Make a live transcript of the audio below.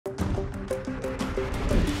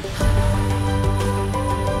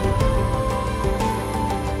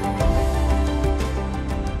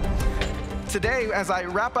today, as I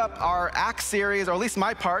wrap up our Acts series, or at least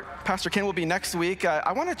my part, Pastor Ken will be next week,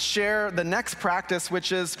 I want to share the next practice,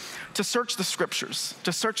 which is to search the scriptures,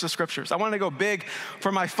 I wanted to go big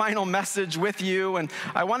for my final message with you, and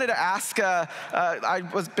I wanted to ask,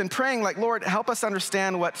 been praying, like, Lord, help us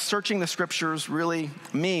understand what searching the scriptures really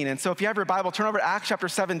mean. And so if you have your Bible, turn over to Acts chapter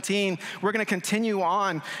 17. We're going to continue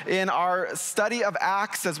on in our study of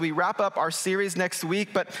Acts as we wrap up our series next week,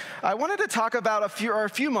 but I wanted to talk about a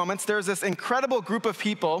few moments. There's this incredible group of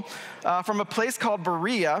people from a place called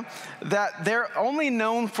Berea that they're only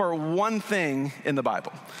known for one thing in the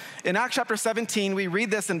Bible. In Acts chapter 17, we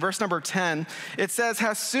read this in verse number 10. It says,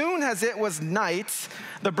 "As soon as it was night,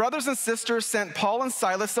 the brothers and sisters sent Paul and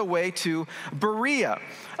Silas away to Berea.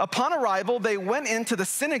 Upon arrival, they went into the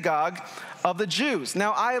synagogue of the Jews."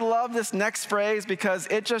 Now, I love this next phrase because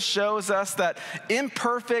it just shows us that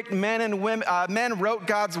imperfect men and women, men wrote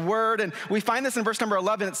God's word. And we find this in verse number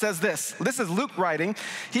 11. It says this. This is Luke writing.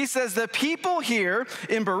 He says, "The people here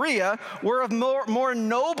in Berea were of more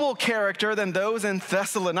noble character than those in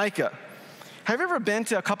Thessalonica." Have you ever been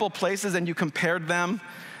to a couple places and you compared them?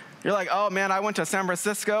 You're like, oh man, I went to San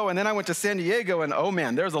Francisco and then I went to San Diego, and oh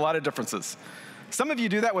man, there's a lot of differences. Some of you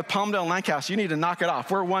do that with Palmdale and Lancaster. You need to knock it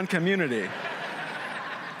off. We're one community.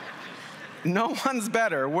 No one's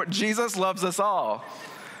better. Jesus loves us all.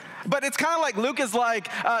 But it's kind of like Luke is like,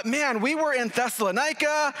 man, we were in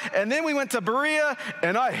Thessalonica, and then we went to Berea,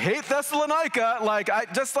 and I hate Thessalonica.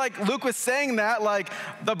 Just like Luke was saying that, like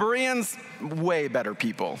the Bereans, way better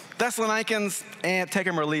people. Thessalonians, take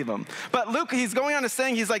them or leave them. But Luke, he's going on to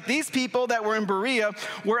saying, he's like, these people that were in Berea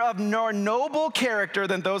were of more noble character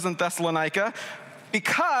than those in Thessalonica,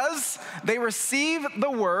 because they received the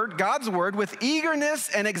word, God's word, with eagerness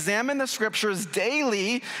and examined the scriptures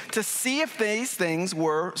daily to see if these things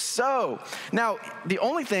were so. Now, the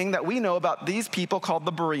only thing that we know about these people called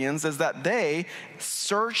the Bereans is that they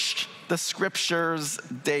searched the scriptures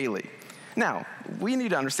daily. Now, we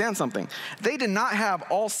need to understand something. They did not have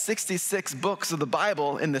all 66 books of the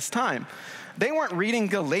Bible in this time. They weren't reading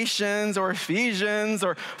Galatians or Ephesians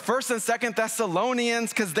or 1st and 2nd Thessalonians,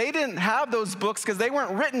 because they didn't have those books because they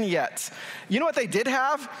weren't written yet. You know what they did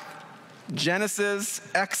have? Genesis,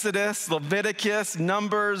 Exodus, Leviticus,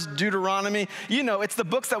 Numbers, Deuteronomy. You know, it's the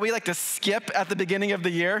books that we like to skip at the beginning of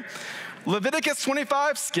the year. Leviticus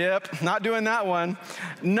 25, skip, not doing that one.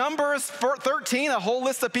 Numbers 13, a whole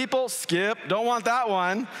list of people, skip, don't want that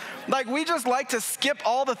one. Like, we just like to skip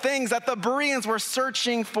all the things that the Bereans were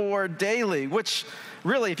searching for daily, which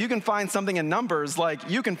really, if you can find something in Numbers, like,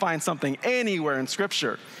 you can find something anywhere in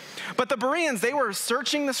Scripture. But the Bereans, they were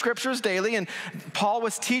searching the scriptures daily, and Paul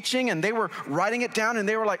was teaching, and they were writing it down, and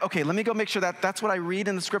they were like, okay, let me go make sure that that's what I read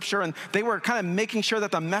in the scripture, and they were kind of making sure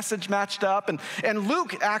that the message matched up. And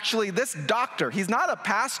Luke, actually, this doctor, he's not a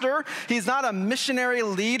pastor, he's not a missionary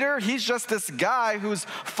leader, he's just this guy who's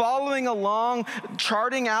following along,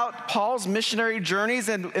 charting out Paul's missionary journeys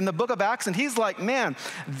in the book of Acts, and he's like, man,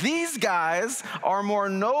 these guys are more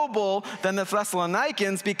noble than the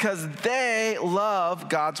Thessalonians because they love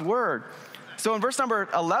God's word. So in verse number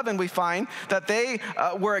 11, we find that they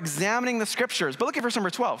were examining the scriptures. But look at verse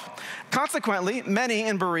number 12. "Consequently, many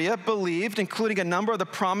in Berea believed, including a number of the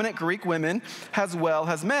prominent Greek women as well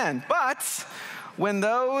as men. But when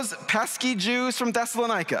those pesky Jews from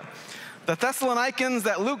Thessalonica, the Thessalonians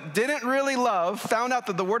that Luke didn't really love, found out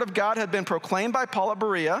that the word of God had been proclaimed by Paul at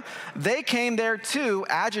Berea, they came there too,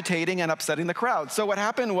 agitating and upsetting the crowd." So what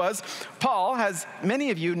happened was, Paul, as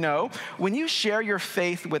many of you know, when you share your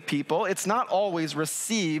faith with people, it's not always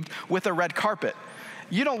received with a red carpet.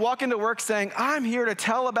 You don't walk into work saying, "I'm here to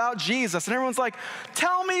tell about Jesus," and everyone's like,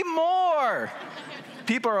 "Tell me more."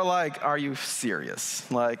 People are like, "Are you serious?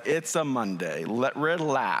 Like, it's a Monday.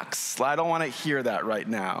 Relax. I don't want to hear that right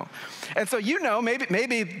now." And so, you know,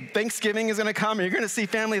 maybe Thanksgiving is going to come and you're going to see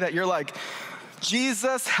family that you're like,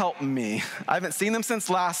 "Jesus, help me. I haven't seen them since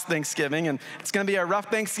last Thanksgiving, and it's going to be a rough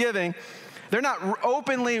Thanksgiving." They're not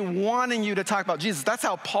openly wanting you to talk about Jesus. That's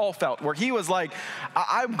how Paul felt, where he was like,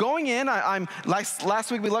 I'm going in.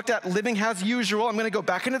 Last week we looked at living as usual. I'm going to go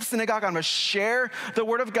back into the synagogue. I'm going to share the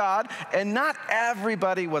word of God. And not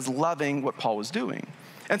everybody was loving what Paul was doing.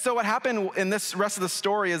 And so what happened in this rest of the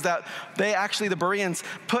story is that the Bereans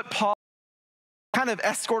put Paul, kind of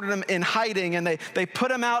escorted him in hiding, and they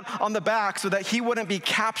put him out on the back so that he wouldn't be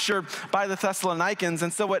captured by the Thessalonians.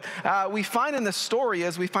 And so what we find in this story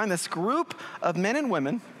is we find this group of men and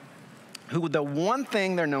women who the one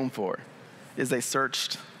thing they're known for is they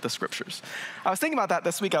searched the scriptures. I was thinking about that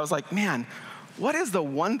this week. I was like, man, what is the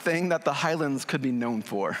one thing that the Highlands could be known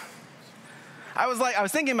for? I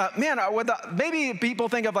was thinking about, man, maybe people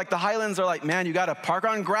think of like the Highlands are like, man, you got to park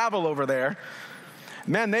on gravel over there.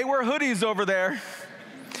 Man, they wear hoodies over there.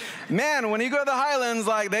 Man, when you go to the Highlands,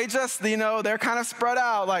 like they just, they're kind of spread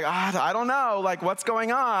out. Like, I don't know, like what's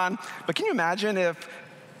going on. But can you imagine if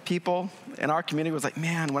people in our community was like,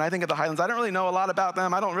 man, when I think of the Highlands, I don't really know a lot about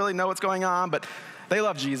them. I don't really know what's going on, but they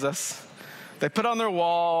love Jesus. They put on their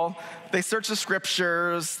wall. They search the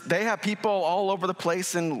scriptures. They have people all over the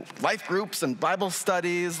place in life groups and Bible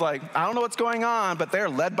studies. Like, I don't know what's going on, but they're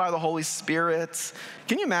led by the Holy Spirit.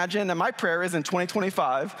 Can you imagine? And my prayer is in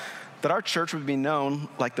 2025 that our church would be known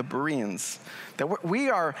like the Bereans, that we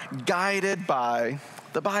are guided by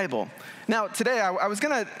the Bible. Now, today I was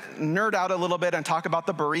going to nerd out a little bit and talk about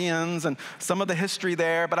the Bereans and some of the history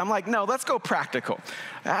there, but I'm like, no, let's go practical.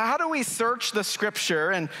 How do we search the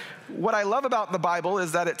scripture? And what I love about the Bible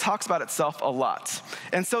is that it talks about itself a lot.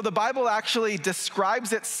 And so the Bible actually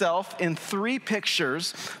describes itself in 3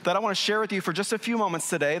 pictures that I want to share with you for just a few moments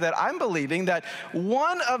today, that I'm believing that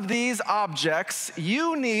one of these objects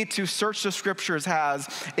you need to search the scriptures has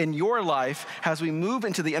in your life as we move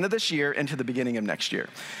into the end of this year, into the beginning of next year.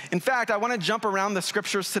 In fact, I want to jump around the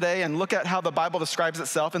scriptures today and look at how the Bible describes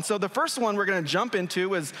itself. And so the first one we're going to jump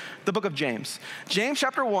into is the book of James. James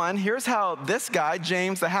chapter 1, here's how this guy,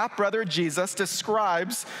 James, the half-brother of Jesus,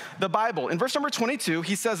 describes the Bible. In verse number 22,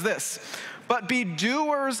 he says this, "But be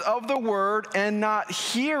doers of the word and not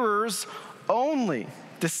hearers only,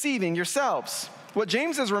 deceiving yourselves." What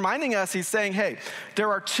James is reminding us, he's saying, hey, there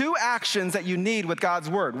are 2 actions that you need with God's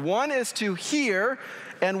word. One is to hear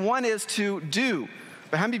and one is to do.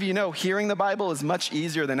 But how many of you know hearing the Bible is much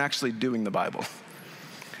easier than actually doing the Bible?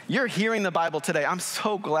 You're hearing the Bible today. I'm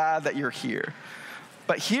so glad that you're here.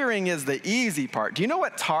 But hearing is the easy part. Do you know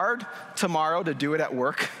what's hard? Tomorrow to do it at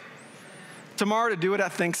work. Tomorrow to do it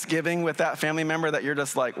at Thanksgiving with that family member that you're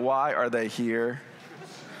just like, why are they here?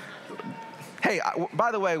 Hey,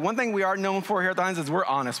 by the way, one thing we are known for here at the Highlands is we're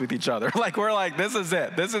honest with each other. We're like, this is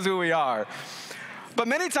it. This is who we are. But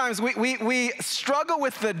many times we struggle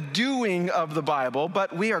with the doing of the Bible,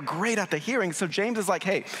 but we are great at the hearing. So James is like,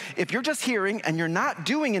 hey, if you're just hearing and you're not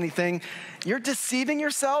doing anything, you're deceiving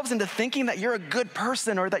yourselves into thinking that you're a good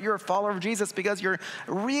person or that you're a follower of Jesus, because you're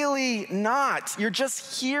really not. You're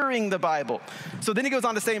just hearing the Bible. So then he goes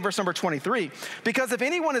on to say in verse number 23, because if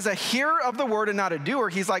anyone is a hearer of the word and not a doer,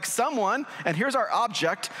 he's like someone, and here's our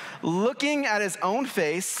object, looking at his own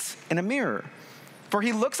face in a mirror. For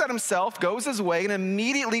he looks at himself, goes his way, and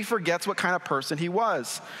immediately forgets what kind of person he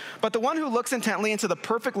was. But the one who looks intently into the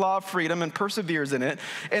perfect law of freedom and perseveres in it,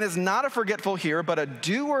 and is not a forgetful hearer, but a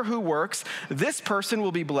doer who works, this person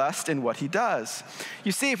will be blessed in what he does.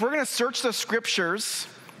 You see, if we're going to search the scriptures,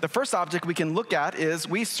 the first object we can look at is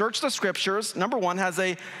we search the scriptures, number 1, has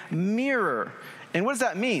a mirror. And what does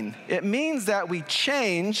that mean? It means that we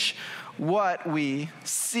change what we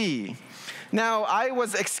see. Now, I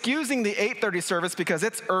was excusing the 8:30 service because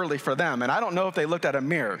it's early for them, and I don't know if they looked at a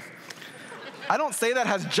mirror. I don't say that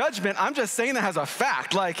as judgment. I'm just saying that as a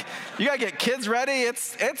fact. Like, you got to get kids ready.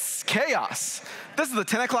 It's chaos. This is the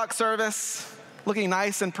 10 o'clock service, looking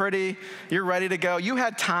nice and pretty. You're ready to go. You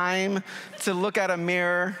had time to look at a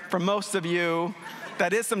mirror. For most of you,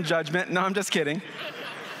 that is some judgment. No, I'm just kidding.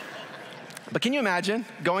 But can you imagine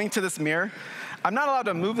going to this mirror? I'm not allowed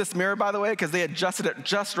to move this mirror, by the way, because they adjusted it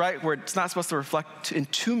just right where it's not supposed to reflect in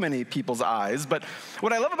too many people's eyes. But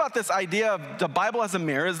what I love about this idea of the Bible as a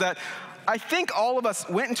mirror is that I think all of us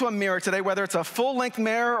went into a mirror today, whether it's a full-length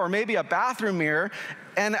mirror or maybe a bathroom mirror,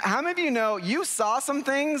 and how many of you know you saw some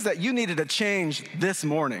things that you needed to change this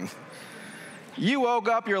morning? You woke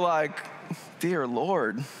up, you're like, dear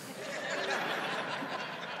Lord,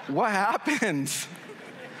 what happened?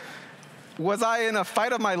 Was I in a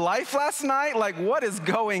fight of my life last night? Like, what is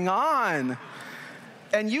going on?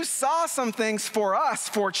 And you saw some things for us,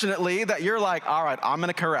 fortunately, that you're like, all right, I'm going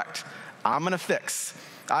to correct. I'm going to fix.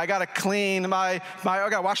 I got to clean I got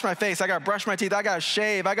to wash my face. I got to brush my teeth. I got to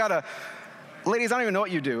shave. Ladies, I don't even know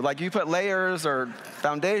what you do. Like, you put layers or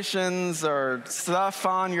foundations or stuff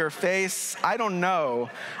on your face. I don't know.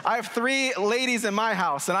 I have 3 ladies in my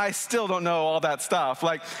house, and I still don't know all that stuff.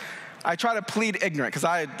 Like, I try to plead ignorant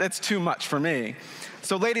because it's too much for me.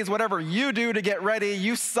 So ladies, whatever you do to get ready,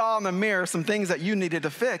 you saw in the mirror some things that you needed to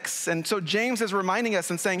fix. And so James is reminding us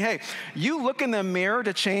and saying, hey, you look in the mirror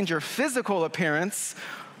to change your physical appearance.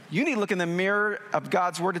 You need to look in the mirror of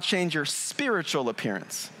God's word to change your spiritual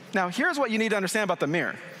appearance. Now, here's what you need to understand about the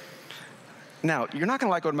mirror. Now, you're not going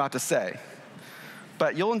to like what I'm about to say,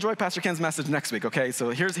 but you'll enjoy Pastor Ken's message next week, okay? So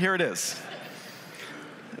here it is.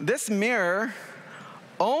 This mirror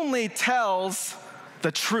only tells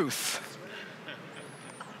the truth.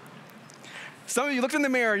 Some of you looked in the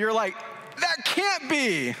mirror, you're like, that can't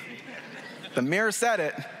be. The mirror said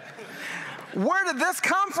it. Where did this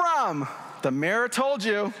come from? The mirror told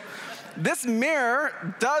you. This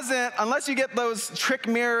mirror doesn't, unless you get those trick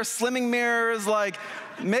mirrors, slimming mirrors, like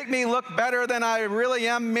make me look better than I really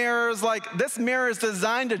am mirrors, like this mirror is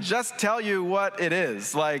designed to just tell you what it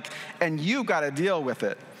is, like, and you got to deal with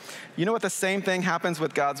it. You know what the same thing happens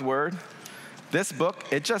with God's word? This book,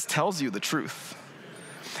 it just tells you the truth.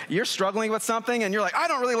 You're struggling with something and you're like, I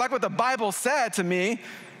don't really like what the Bible said to me.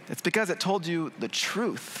 It's because it told you the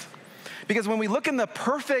truth. Because when we look in the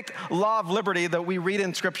perfect law of liberty that we read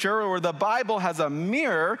in Scripture, or the Bible has a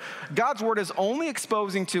mirror, God's word is only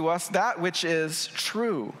exposing to us that which is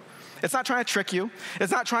true. It's not trying to trick you.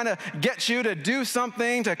 It's not trying to get you to do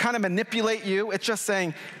something to kind of manipulate you. It's just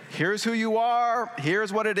saying, here's who you are.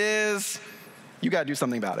 Here's what it is. You got to do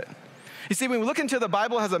something about it. You see, when we look into the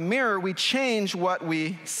Bible as a mirror, we change what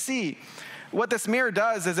we see. What this mirror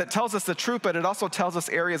does is it tells us the truth, but it also tells us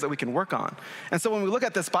areas that we can work on. And so when we look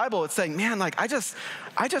at this Bible, it's saying, man, like I just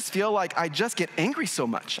feel like I just get angry so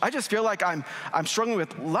much. I just feel like I'm struggling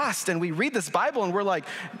with lust. And we read this Bible and we're like,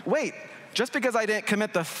 wait, just because I didn't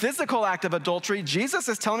commit the physical act of adultery, Jesus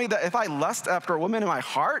is telling me that if I lust after a woman in my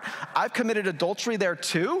heart, I've committed adultery there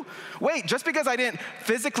too? Wait, just because I didn't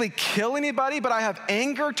physically kill anybody, but I have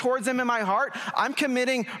anger towards them in my heart, I'm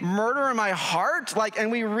committing murder in my heart? Like,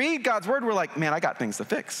 and we read God's word, we're like, man, I got things to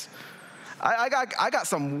fix. I got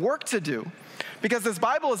some work to do. Because this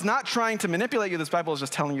Bible is not trying to manipulate you. This Bible is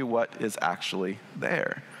just telling you what is actually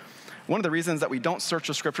there. One of the reasons that we don't search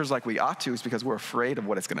the scriptures like we ought to is because we're afraid of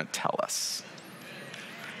what it's going to tell us.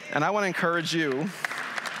 And I want to encourage you,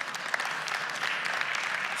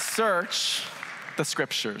 search the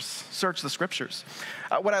scriptures. Search the scriptures.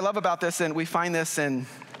 What I love about this, and we find this in,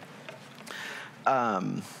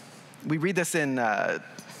 we read this in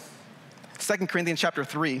 2 Corinthians chapter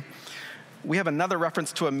 3. We have another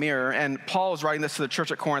reference to a mirror, and Paul is writing this to the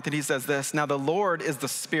church at Corinth, and he says this, now the Lord is the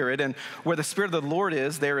Spirit, and where the Spirit of the Lord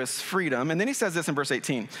is, there is freedom. And then he says this in verse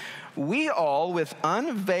 18, we all with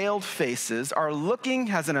unveiled faces are looking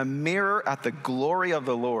as in a mirror at the glory of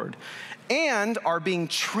the Lord, and are being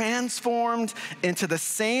transformed into the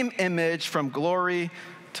same image from glory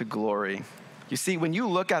to glory. You see, when you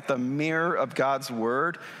look at the mirror of God's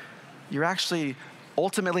word, you're actually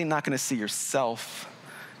ultimately not going to see yourself.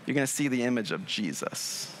 You're going to see the image of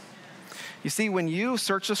Jesus. You see, when you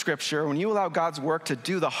search the scripture, when you allow God's work to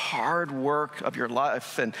do the hard work of your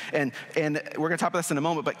life, and we're going to talk about this in a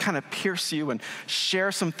moment, but kind of pierce you and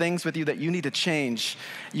share some things with you that you need to change,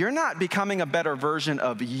 you're not becoming a better version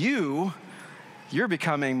of you. You're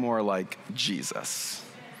becoming more like Jesus.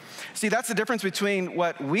 See, that's the difference between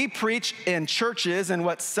what we preach in churches and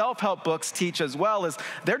what self-help books teach as well, is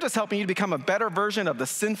they're just helping you to become a better version of the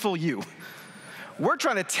sinful you. We're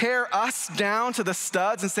trying to tear us down to the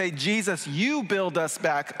studs and say, Jesus, you build us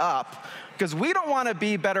back up. Because we don't want to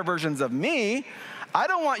be better versions of me. I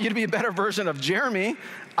don't want you to be a better version of Jeremy.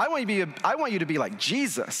 I want you to be like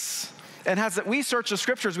Jesus. And as we search the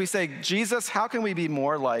scriptures, we say, Jesus, how can we be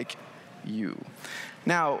more like you?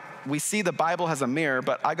 Now, we see the Bible has a mirror,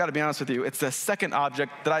 but I got to be honest with you, it's the second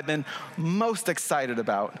object that I've been most excited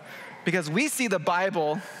about. Because we see the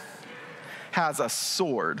Bible has a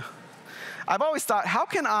sword. I've always thought, how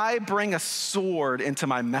can I bring a sword into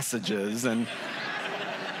my messages? And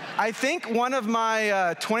I think one of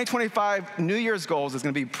my 2025 New Year's goals is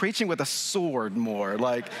going to be preaching with a sword more.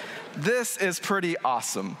 Like, this is pretty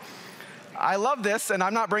awesome. I love this, and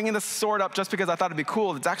I'm not bringing this sword up just because I thought it'd be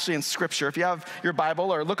cool. It's actually in Scripture. If you have your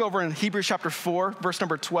Bible, or look over in Hebrews chapter 4, verse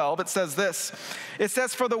number 12, it says this. It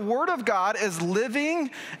says, for the word of God is living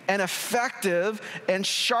and effective and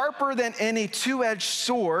sharper than any two-edged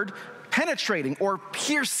sword, penetrating or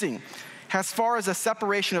piercing as far as a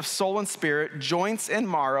separation of soul and spirit, joints and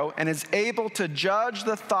marrow, and is able to judge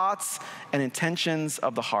the thoughts and intentions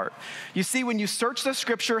of the heart. You see, when you search the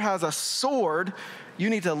scripture as a sword, you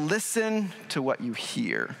need to listen to what you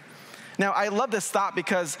hear. Now, I love this thought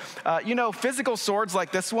because, physical swords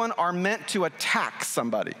like this one are meant to attack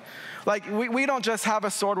somebody. Like, we don't just have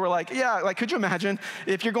a sword where could you imagine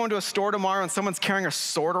if you're going to a store tomorrow and someone's carrying a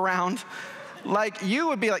sword around? Like, you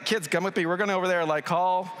would be like, kids, come with me. We're going to over there, like,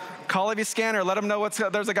 call AV Scanner, let them know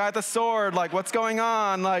there's a guy with a sword, like, what's going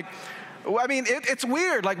on? Like, I mean, it's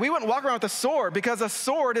weird. Like, we wouldn't walk around with a sword because a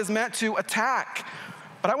sword is meant to attack.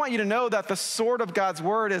 But I want you to know that the sword of God's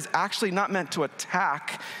word is actually not meant to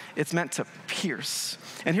attack. It's meant to pierce.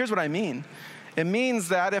 And here's what I mean. It means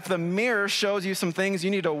that if the mirror shows you some things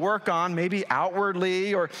you need to work on, maybe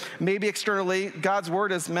outwardly or maybe externally, God's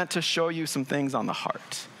word is meant to show you some things on the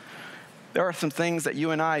heart. there are some things that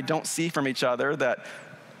you and I don't see from each other that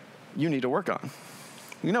you need to work on.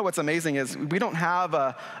 You know what's amazing is we don't have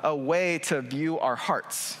a way to view our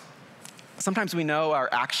hearts. Sometimes we know our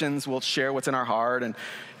actions will share what's in our heart, and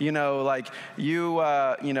like you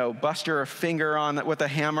bust your finger with a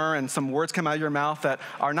hammer, and some words come out of your mouth that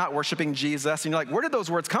are not worshiping Jesus, and you're like, where did those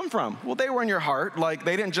words come from? Well, they were in your heart. Like,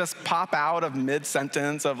 they didn't just pop out of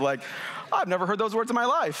mid-sentence of like, oh, I've never heard those words in my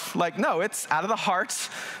life. Like, no, it's out of the heart,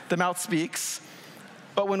 the mouth speaks.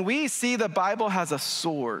 But when we see the Bible has a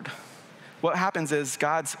sword, what happens is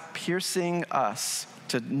God's piercing us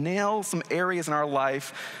to nail some areas in our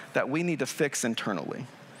life that we need to fix internally.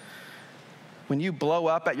 When you blow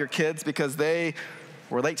up at your kids because they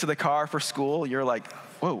were late to the car for school, you're like,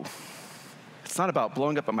 whoa, it's not about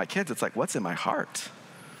blowing up at my kids. It's like, what's in my heart?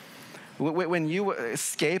 When you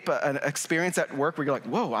escape an experience at work where you're like,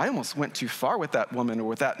 whoa, I almost went too far with that woman or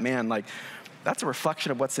with that man, like, that's a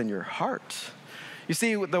reflection of what's in your heart. You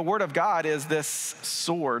see, the Word of God is this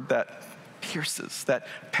sword that pierces, that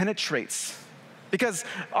penetrates. Because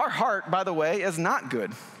our heart, by the way, is not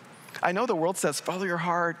good. I know the world says, follow your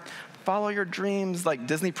heart, follow your dreams, like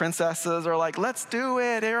Disney princesses are like, let's do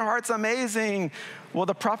it, your heart's amazing. Well,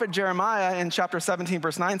 the prophet Jeremiah in chapter 17,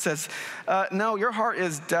 verse 9 says, no, your heart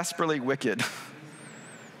is desperately wicked.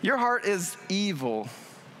 Your heart is evil.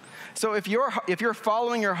 So if you're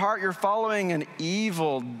following your heart, you're following an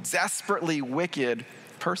evil, desperately wicked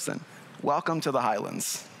person. Welcome to the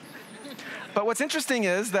Highlands. But what's interesting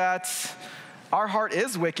is that our heart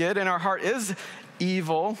is wicked and our heart is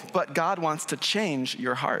evil, but God wants to change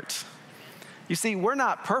your heart. You see, we're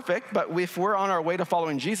not perfect, but if we're on our way to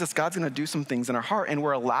following Jesus, God's going to do some things in our heart, and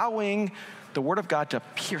we're allowing the Word of God to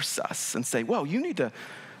pierce us and say, whoa,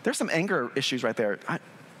 there's some anger issues right there.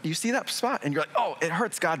 You see that spot? And you're like, oh, it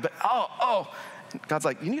hurts, God, but God's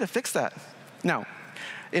like, you need to fix that. Now,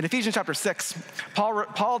 in Ephesians chapter 6,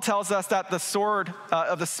 Paul tells us that the sword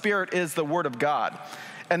of the Spirit is the Word of God.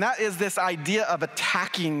 And that is this idea of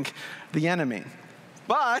attacking the enemy.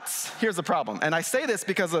 But here's the problem. And I say this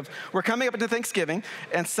because we're coming up into Thanksgiving,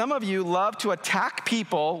 and some of you love to attack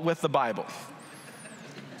people with the Bible.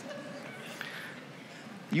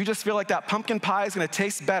 You just feel like that pumpkin pie is going to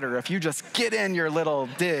taste better if you just get in your little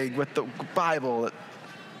dig with the Bible,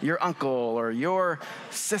 your uncle or your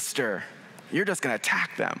sister. You're just going to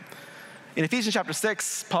attack them. In Ephesians chapter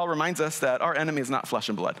 6, Paul reminds us that our enemy is not flesh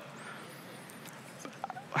and blood.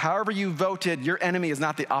 However you voted, your enemy is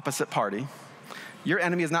not the opposite party. Your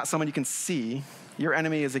enemy is not someone you can see. Your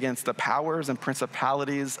enemy is against the powers and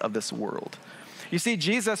principalities of this world. You see,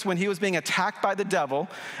 Jesus, when he was being attacked by the devil,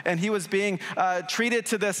 and he was being treated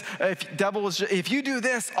to this, if you do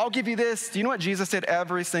this, I'll give you this. Do you know what Jesus did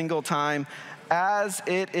every single time? As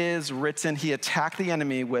it is written, he attacked the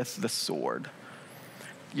enemy with the sword.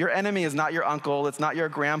 Your enemy is not your uncle. It's not your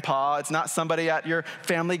grandpa. It's not somebody at your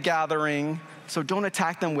family gathering. So don't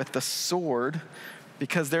attack them with the sword,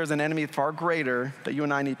 because there's an enemy far greater that you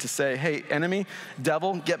and I need to say, hey, enemy,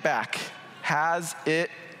 devil, get back. As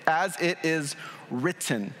it is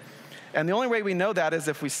written. And the only way we know that is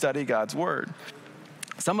if we study God's word.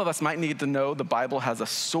 Some of us might need to know the Bible has a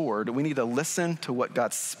sword. We need to listen to what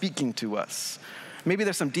God's speaking to us. Maybe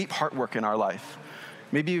there's some deep heart work in our life.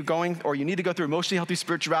 Maybe you need to go through emotionally healthy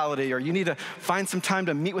spirituality, or you need to find some time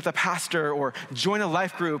to meet with a pastor or join a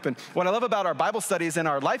life group. And what I love about our Bible studies and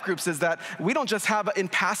our life groups is that we don't just have in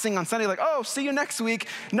passing on Sunday, like, oh, see you next week.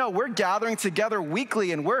 No, we're gathering together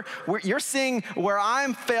weekly, and you're seeing where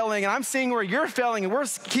I'm failing, and I'm seeing where you're failing, and we're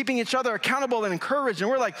keeping each other accountable and encouraged. And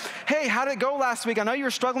we're like, hey, how did it go last week? I know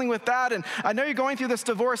you're struggling with that, and I know you're going through this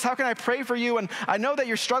divorce. How can I pray for you? And I know that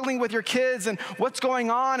you're struggling with your kids and what's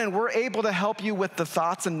going on, and we're able to help you with the thoughts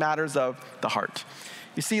and matters of the heart.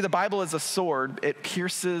 You see, the Bible is a sword. It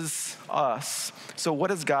pierces us. So what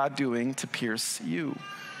is God doing to pierce you?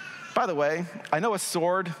 By the way, I know a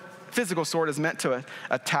sword, physical sword, is meant to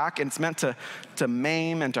attack, and it's meant to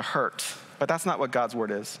maim and to hurt. But that's not what God's word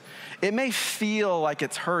is. It may feel like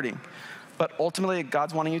it's hurting, but ultimately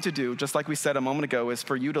God's wanting you to do, just like we said a moment ago, is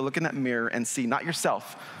for you to look in that mirror and see not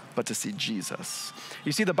yourself, but to see Jesus.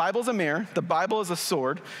 You see, the Bible's a mirror, the Bible is a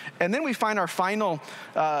sword, and then we find our final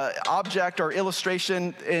object or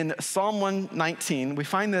illustration in Psalm 119. We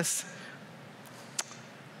find this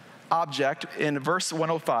object in verse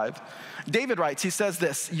 105. David writes, he says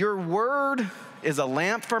this, your word is a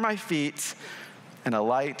lamp for my feet and a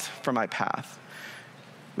light for my path.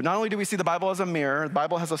 Not only do we see the Bible as a mirror, the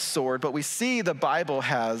Bible has a sword, but we see the Bible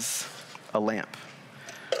has a lamp.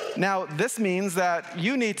 Now, this means that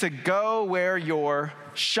you need to go where you're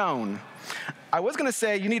shown. I was going to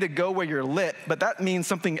say you need to go where you're lit, but that means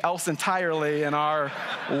something else entirely in our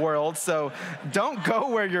world. So don't go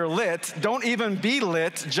where you're lit. Don't even be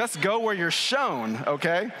lit. Just go where you're shown,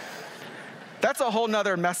 okay? That's a whole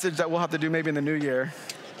nother message that we'll have to do maybe in the new year.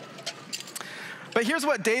 But here's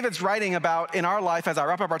what David's writing about in our life as I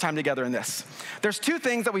wrap up our time together in this. There's two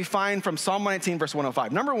things that we find from Psalm 119, verse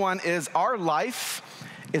 105. Number one is our life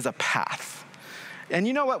is a path. And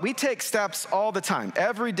you know what? We take steps all the time.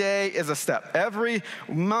 Every day is a step. Every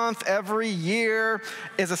month, every year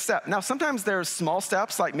is a step. Now, sometimes there's small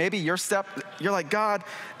steps, like maybe your step, you're like, God,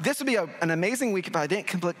 this would be an amazing week if I didn't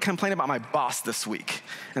complain about my boss this week.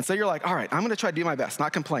 And so you're like, all right, I'm going to try to do my best,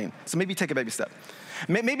 not complain. So maybe take a baby step.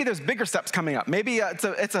 Maybe there's bigger steps coming up. Maybe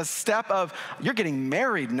it's a step of you're getting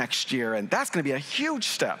married next year, and that's going to be a huge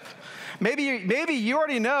step. Maybe you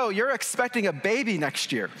already know you're expecting a baby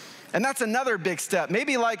next year. And that's another big step.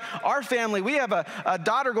 Maybe like our family, we have a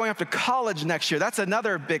daughter going off to college next year. That's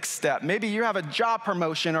another big step. Maybe you have a job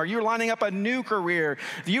promotion or you're lining up a new career.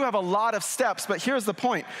 You have a lot of steps, but here's the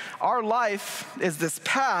point. Our life is this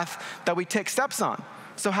path that we take steps on.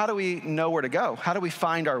 So how do we know where to go? How do we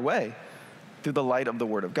find our way? Through the light of the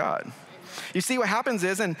Word of God. You see, what happens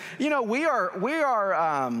is, and you know, we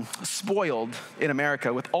are spoiled in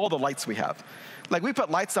America with all the lights we have. Like we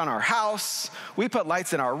put lights on our house, we put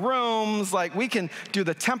lights in our rooms, like we can do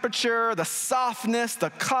the temperature, the softness, the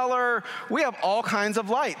color. We have all kinds of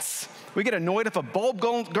lights. We get annoyed if a bulb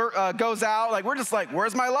goes out, like we're just like,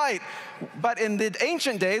 where's my light? But in the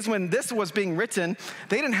ancient days when this was being written,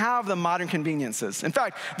 they didn't have the modern conveniences. In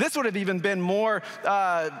fact, this would have even been more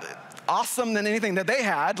awesome than anything that they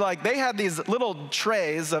had. Like they had these little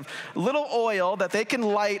trays of little oil that they can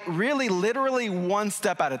light really literally one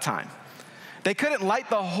step at a time. They couldn't light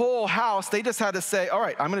the whole house. They just had to say, all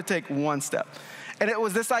right, I'm going to take one step. And it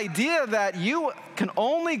was this idea that you can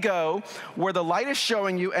only go where the light is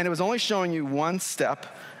showing you, and it was only showing you one step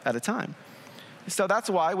at a time. So that's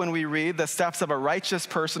why when we read the steps of a righteous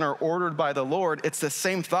person are ordered by the Lord, it's the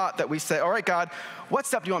same thought that we say, all right, God, what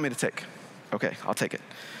step do you want me to take? Okay, I'll take it.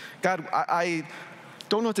 God, I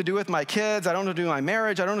don't know what to do with my kids. I don't know what to do with my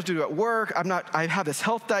marriage. I don't know what to do at work. I have this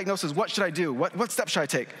health diagnosis. What should I do? What step should I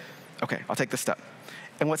take? Okay, I'll take this step.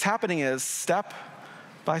 And what's happening is step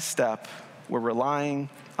by step, we're relying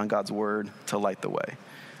on God's word to light the way.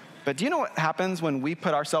 But do you know what happens when we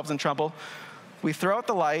put ourselves in trouble? We throw out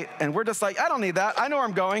the light and we're just like, I don't need that. I know where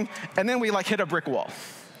I'm going. And then we like hit a brick wall.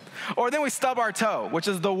 Or then we stub our toe, which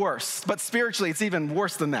is the worst. But spiritually, it's even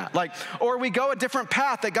worse than that. Or we go a different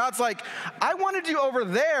path that God's like, I wanted you over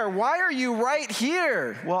there. Why are you right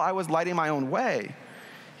here? Well, I was lighting my own way.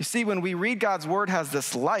 You see, when we read God's word has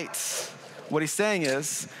this light, what he's saying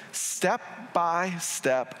is, step by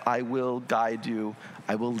step, I will guide you.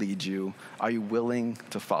 I will lead you. Are you willing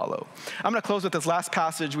to follow? I'm going to close with this last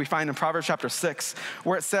passage we find in Proverbs chapter 6,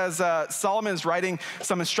 where it says Solomon is writing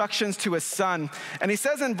some instructions to his son. And he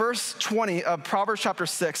says in verse 20 of Proverbs chapter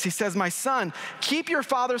 6, he says, my son, keep your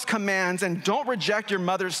father's commands and don't reject your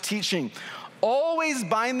mother's teaching. Always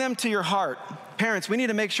bind them to your heart. Parents, we need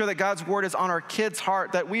to make sure that God's word is on our kids'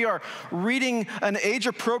 heart, that we are reading an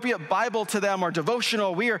age-appropriate Bible to them or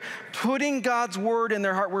devotional. We are putting God's word in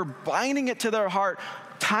their heart. We're binding it to their heart,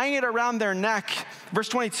 tying it around their neck. Verse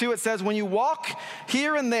 22, it says, when you walk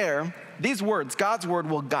here and there, these words, God's word,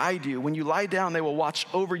 will guide you. When you lie down, they will watch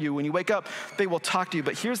over you. When you wake up, they will talk to you.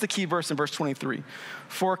 But here's the key verse in verse 23.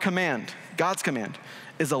 For command, God's command,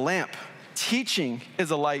 is a lamp. Teaching is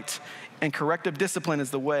a light. And corrective discipline is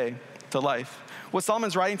the way to life. What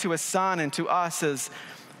Solomon's writing to his son and to us is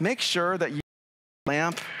make sure that you have the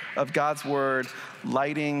lamp of God's word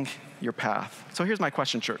lighting your path. So here's my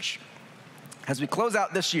question, church. As we close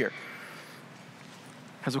out this year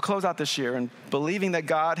and believing that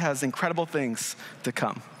God has incredible things to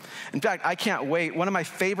come. In fact, I can't wait. One of my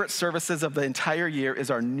favorite services of the entire year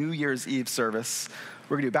is our New Year's Eve service.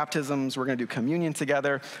 We're going to do baptisms. We're going to do communion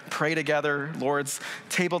together, pray together, Lord's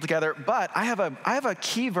table together. But I have a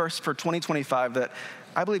key verse for 2025 that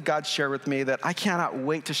I believe God shared with me that I cannot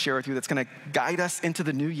wait to share with you that's going to guide us into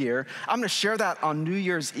the new year. I'm going to share that on New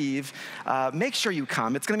Year's Eve. Make sure you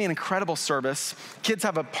come. It's going to be an incredible service. Kids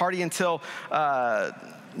have a party until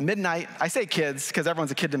midnight. I say kids because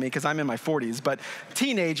everyone's a kid to me because I'm in my 40s. But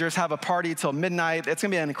teenagers have a party till midnight. It's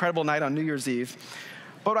going to be an incredible night on New Year's Eve.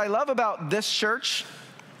 But what I love about this church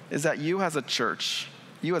is that you as a church,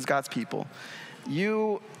 you as God's people,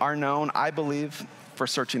 you are known, I believe, for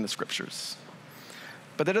searching the scriptures.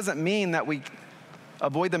 But that doesn't mean that we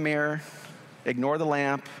avoid the mirror, ignore the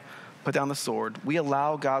lamp, put down the sword. We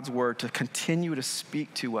allow God's word to continue to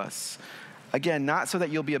speak to us. Again, not so that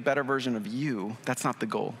you'll be a better version of you. That's not the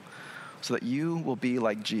goal. so that you will be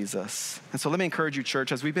like Jesus. And so let me encourage you,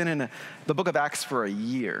 church, as we've been in the book of Acts for a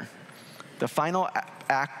year, the final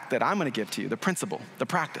act that I'm going to give to you, the principle, the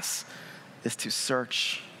practice, is to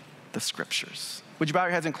search the scriptures. Would you bow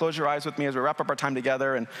your heads and close your eyes with me as we wrap up our time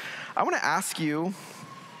together? And I want to ask you,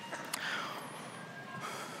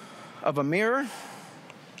 of a mirror,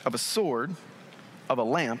 of a sword, of a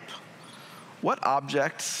lamp, what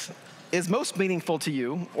object is most meaningful to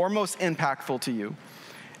you or most impactful to you?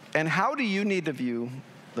 And how do you need to view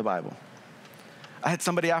the Bible? I had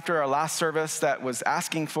somebody after our last service that was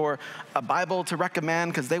asking for a Bible to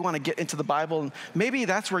recommend because they want to get into the Bible. And maybe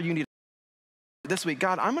that's where you need to this week.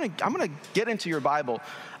 God, I'm gonna get into your Bible.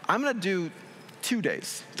 I'm gonna do 2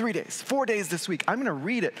 days, 3 days, 4 days this week. I'm gonna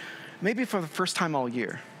read it, maybe for the first time all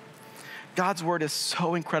year. God's word is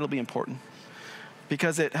so incredibly important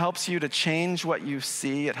because it helps you to change what you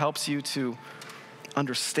see. It helps you to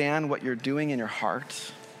understand what you're doing in your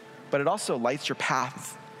heart, but it also lights your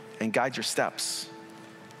path and guides your steps.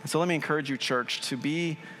 And so let me encourage you, church, to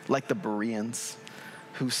be like the Bereans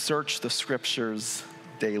who search the scriptures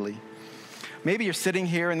daily. Maybe you're sitting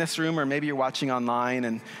here in this room, or maybe you're watching online,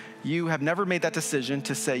 and you have never made that decision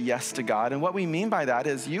to say yes to God. And what we mean by that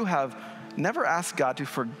is you have never asked God to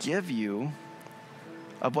forgive you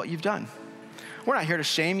of what you've done. We're not here to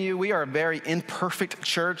shame you. We are a very imperfect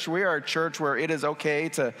church. We are a church where it is okay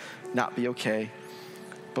to not be okay.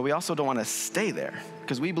 But we also don't want to stay there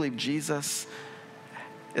because we believe Jesus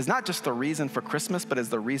is not just the reason for Christmas, but is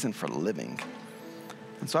the reason for living.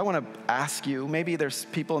 And so I want to ask you, maybe there's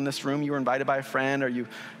people in this room, you were invited by a friend, or you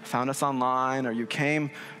found us online, or you came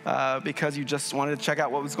because you just wanted to check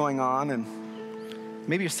out what was going on. And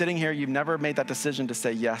maybe you're sitting here, you've never made that decision to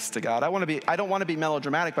say yes to God. I don't want to be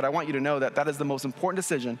melodramatic, but I want you to know that that is the most important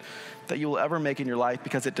decision that you will ever make in your life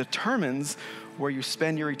because it determines where you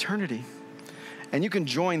spend your eternity. And you can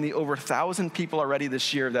join the over 1,000 people already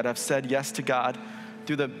this year that have said yes to God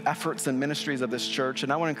through the efforts and ministries of this church.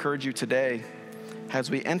 And I want to encourage you today, as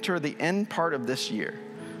we enter the end part of this year,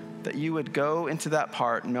 that you would go into that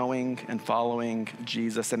part knowing and following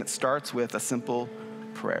Jesus. And it starts with a simple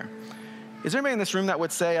prayer. Is there anybody in this room that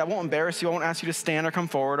would say, I won't embarrass you, I won't ask you to stand or come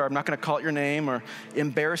forward, or I'm not going to call out your name or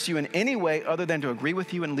embarrass you in any way other than to agree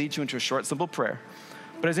with you and lead you into a short, simple prayer?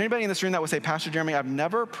 But is there anybody in this room that would say, Pastor Jeremy, I've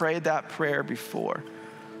never prayed that prayer before,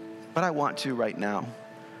 but I want to right now?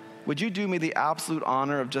 Would you do me the absolute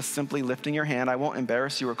honor of just simply lifting your hand? I won't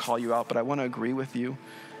embarrass you or call you out, but I want to agree with you.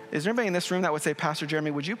 Is there anybody in this room that would say, Pastor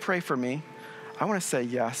Jeremy, would you pray for me? I want to say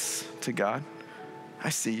yes to God.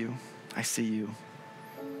 I see you. I see you.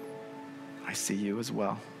 I see you as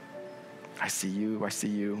well. I see you. I see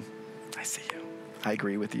you. I see you. I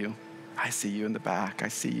agree with you. I see you in the back. I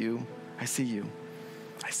see you. I see you.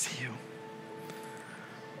 I see you.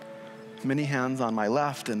 Many hands on my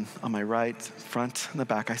left and on my right, front and the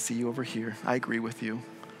back. I see you over here. I agree with you.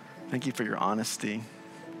 Thank you for your honesty.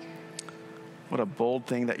 What a bold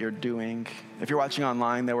thing that you're doing. If you're watching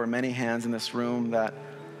online, there were many hands in this room that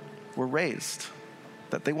were raised,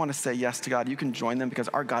 that they want to say yes to God. You can join them because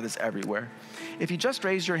our God is everywhere. If you just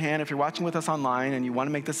raise your hand, if you're watching with us online and you want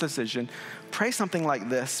to make this decision, pray something like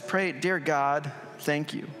this. Pray, dear God,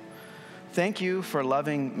 thank you. Thank you for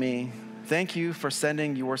loving me. Thank you for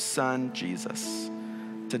sending your son, Jesus,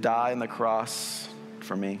 to die on the cross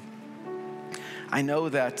for me. I know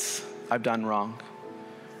that I've done wrong.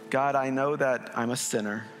 God, I know that I'm a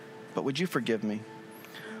sinner, but would you forgive me?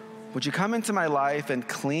 Would you come into my life and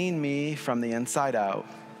clean me from the inside out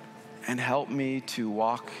and help me to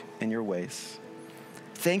walk in your ways?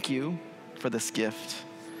 Thank you for this gift.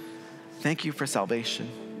 Thank you for salvation,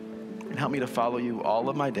 and help me to follow you all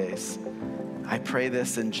of my days. I pray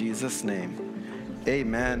this in Jesus' name.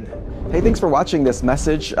 Amen. Hey, thanks for watching this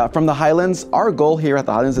message from the Highlands. Our goal here at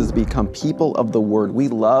the Highlands is to become people of the Word. We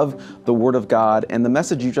love the Word of God, and the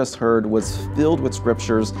message you just heard was filled with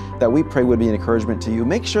scriptures that we pray would be an encouragement to you.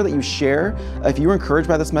 Make sure that you share if you were encouraged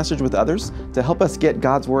by this message with others to help us get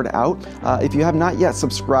God's Word out. If you have not yet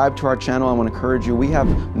subscribed to our channel, I want to encourage you. We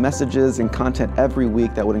have messages and content every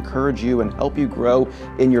week that would encourage you and help you grow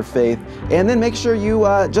in your faith. And then make sure you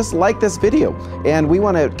just like this video. And we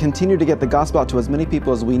want to continue to get the gospel out to as many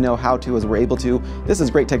people as we know how to, as we're able to. This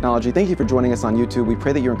is great technology. Thank you for joining us on YouTube. We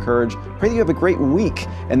pray that you're encouraged. Pray that you have a great week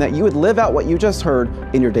and that you would live out what you just heard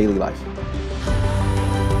in your daily life.